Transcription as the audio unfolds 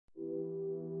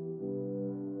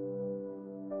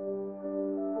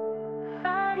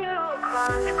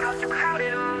to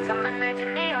crowded rooms, I'm a night to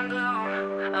neon blue.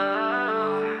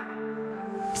 Oh.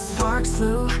 Sparks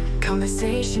flew,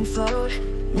 conversation flowed.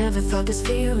 Never thought this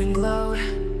feeling glowed.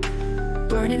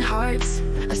 Burning hearts,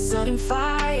 a sudden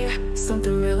fire,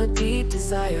 something real, a deep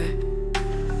desire.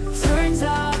 Turns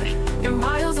out you're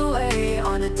miles away,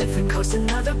 on a different coast,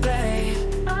 another bay.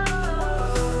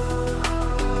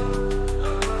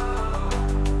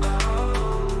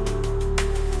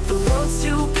 The world's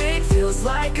too big, feels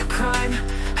like a crime.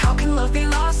 How can love be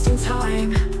lost in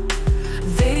time?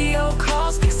 Video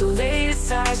calls, pixelated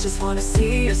sighs, just wanna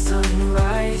see a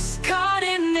sunrise. Caught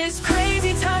in this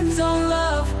crazy time zone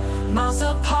love, miles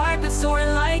apart but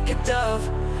soaring like a dove.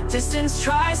 Distance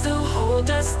tries to hold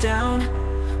us down,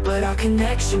 but our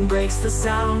connection breaks the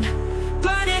sound.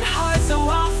 Burning hearts, so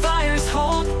wildfires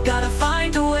hold. Gotta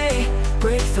find a way,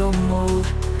 break the mold.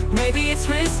 Maybe it's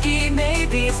risky,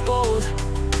 maybe it's bold,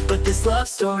 but this love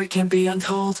story can be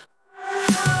untold.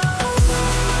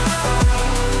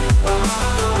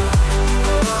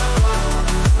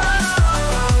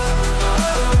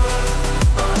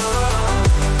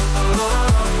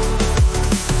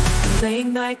 Late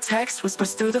night text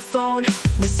whispers through the phone.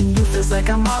 Missing you feels like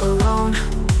I'm all alone.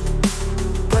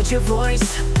 But your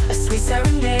voice, a sweet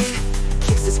serenade,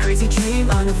 keeps this crazy dream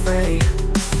unafraid.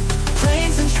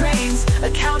 Planes and trains,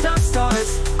 a countdown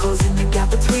starts, closing the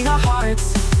gap between our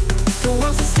hearts. The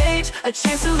world's a stage, a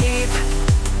chance to leave.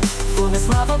 For this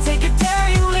love I'll take a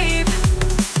daring leap.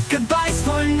 Goodbyes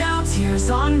for now, tears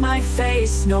on my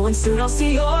face, knowing soon I'll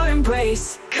see your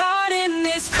embrace. Caught in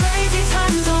this crazy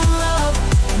time zone love,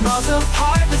 miles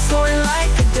apart but soaring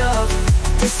like a dove.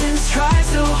 Distance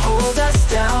tries to hold us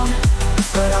down,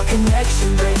 but our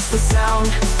connection breaks the sound.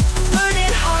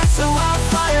 Burning hearts, so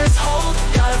wildfires hold.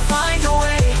 Gotta find a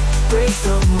way, break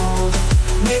the mold.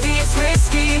 Maybe it's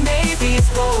risky, maybe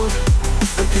it's bold,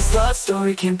 but this love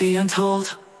story can be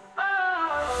untold.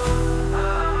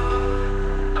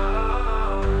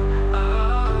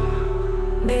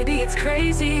 Maybe it's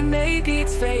crazy, maybe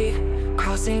it's fate,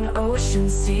 crossing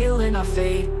oceans, sealing our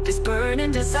fate. This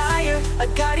burning desire, a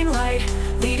guiding light,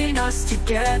 leading us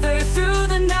together through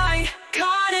the night.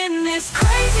 Caught in this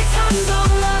crazy time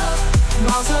zone love,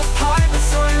 miles apart but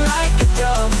soaring like a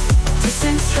dove.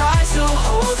 Distance tries to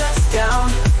hold us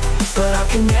down, but our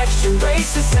connection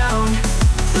breaks the sound.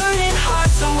 Burning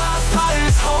hearts, so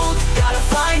wildfires hold. Gotta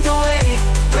find a way,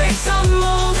 break some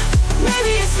mold.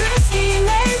 Maybe it's risky,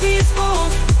 maybe it's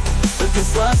bold, but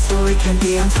this love story can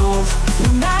be untold.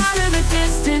 No matter the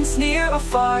distance, near or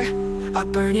far, our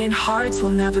burning hearts will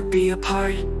never be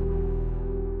apart.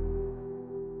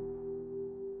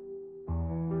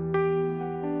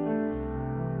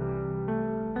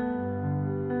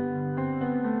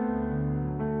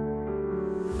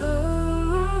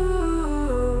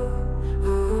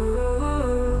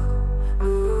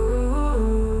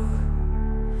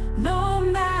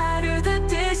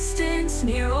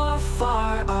 Near or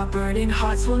far, our burning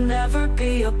hearts will never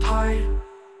be apart.